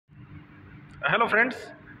Hello friends,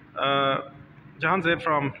 uh, Jahan Zaid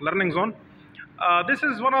from Learning Zone. This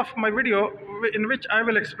is one of my video in which I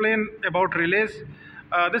will explain about relays.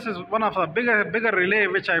 This is one of the bigger relay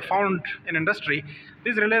which I found in industry.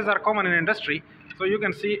 These relays are common in industry. So you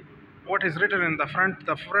can see what is written in the front.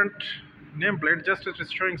 The front nameplate just it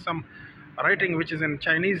is showing some writing which is in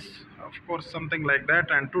Chinese, of course, something like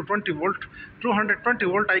that, and 220 volt, 220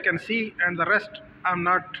 volt I can see, and the rest I'm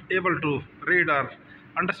not able to read or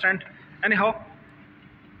understand. Anyhow,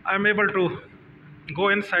 I'm able to go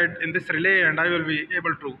inside in this relay and I will be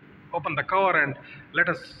able to open the cover and let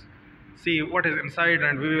us see what is inside,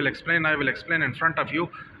 and I will explain in front of you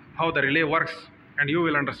how the relay works, and you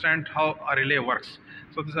will understand how a relay works.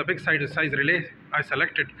 So this is a big size relay I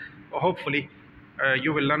selected. Hopefully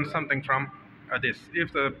you will learn something from this.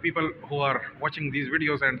 If the people who are watching these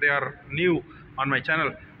videos and they are new on my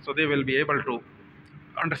channel, so they will be able to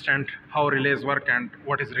understand how relays work and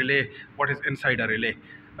what is relay, what is inside a relay.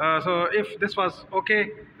 So if this was okay,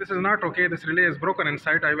 this is not okay, this relay is broken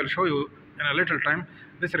inside. I will show you in a little time.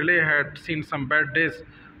 This relay had seen some bad days,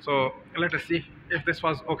 so let us see if this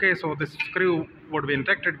was okay. So this screw would be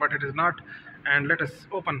injected, but it is not. And let us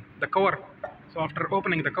open the cover. So after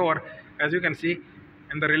opening the cover, as you can see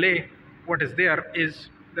in the relay, what is there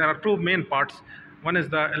are two main parts. One is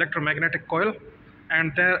the electromagnetic coil,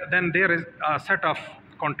 and then there is a set of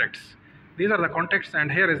contacts. These are the contacts,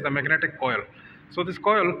 and here is the magnetic coil. So this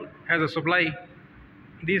coil has a supply.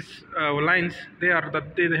 These lines,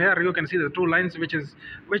 here you can see the two lines which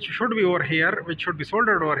should be over here, which should be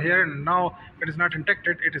soldered over here, and now it is not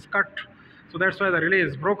injected, it is cut. So that's why the relay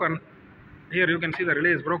is broken. Here you can see the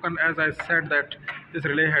relay is broken. As I said that this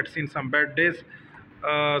relay had seen some bad days.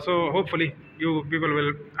 So hopefully you people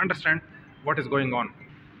will understand what is going on.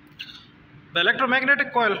 The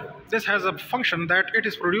electromagnetic coil, this has a function that it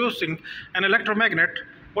is producing an electromagnet.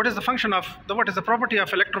 What is the function of what is the property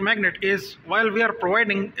of electromagnet is, while we are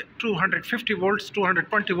providing 250 volts,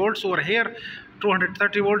 220 volts over here,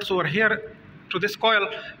 230 volts over here to this coil,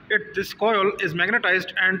 this coil is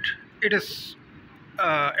magnetized and it is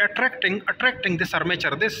attracting this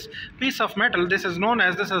armature, this piece of metal. This is known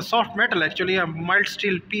as, this is soft metal, actually a mild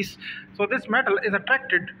steel piece. So this metal is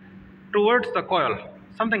attracted towards the coil,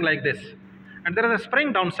 something like this. And there is a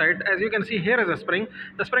spring downside. As you can see, here is a spring.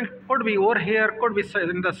 The spring could be over here, could be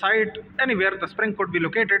in the side, anywhere the spring could be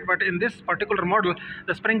located, but in this particular model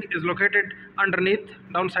the spring is located underneath,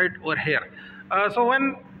 downside over here. So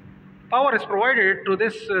when power is provided to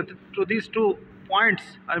this to these 2 points,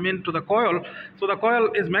 I mean to the coil, so the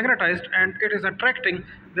coil is magnetized and it is attracting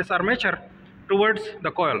this armature towards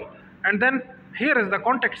the coil. And then here is the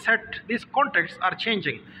contact set. These contacts are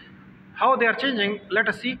changing. How they are changing, let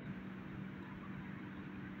us see.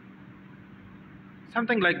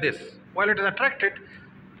 Something like this. While it is attracted,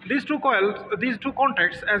 these two coils, these two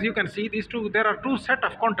contacts, as you can see, there are two set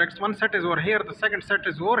of contacts. One set is over here, the second set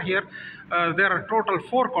is over here. There are total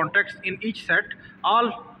 4 contacts in each set.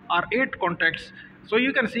 All are 8 contacts. So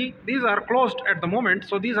you can see these are closed at the moment.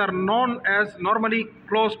 So these are known as normally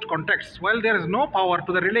closed contacts. While there is no power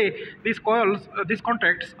to the relay, these coils, these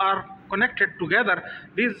contacts are connected together.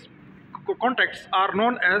 These contacts are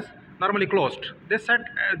known as normally closed. This set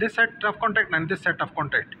of contact and this set of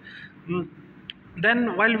contact.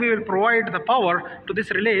 Then while we will provide the power to this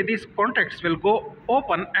relay, these contacts will go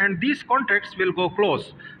open and these contacts will go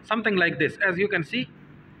close, something like this. As you can see,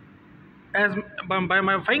 as by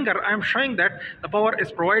my finger I am showing that the power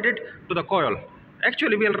is provided to the coil.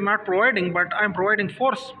 Actually we are not providing, but I am providing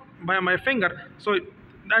force by my finger. So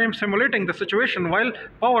I am simulating the situation. While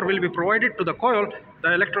power will be provided to the coil,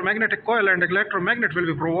 the electromagnetic coil, and the electromagnet will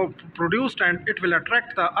be produced and it will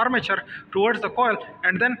attract the armature towards the coil,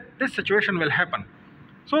 and then this situation will happen.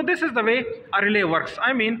 So this is the way a relay works.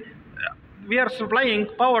 I mean, we are supplying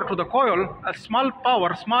power to the coil. A small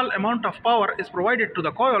amount of power is provided to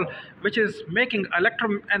the coil, which is making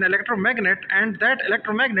an electromagnet, and that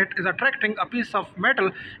electromagnet is attracting a piece of metal,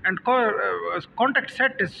 and contact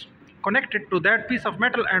set is connected to that piece of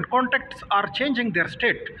metal, and contacts are changing their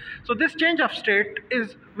state. So this change of state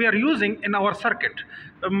is we are using in our circuit.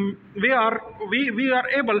 We are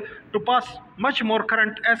able to pass much more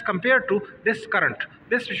current as compared to this current.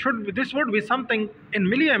 This would be something in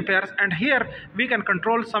milliamperes, and here we can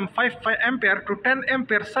control some 5 ampere to 10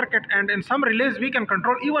 ampere circuit, and in some relays we can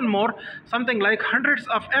control even more, something like hundreds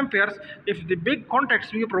of amperes. If the big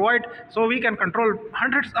contacts we provide, so we can control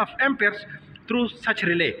hundreds of amperes through such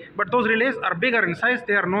relay. But those relays are bigger in size.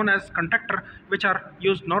 They are known as conductor, which are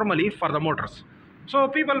used normally for the motors. So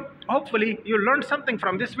people, hopefully you learned something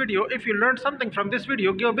from this video. If you learned something from this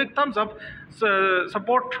video, give a big thumbs up,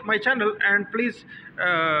 support my channel, and please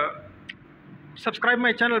subscribe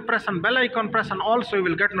my channel, press on bell icon, press on all, so you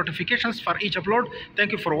will get notifications for each upload.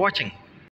 Thank you for watching.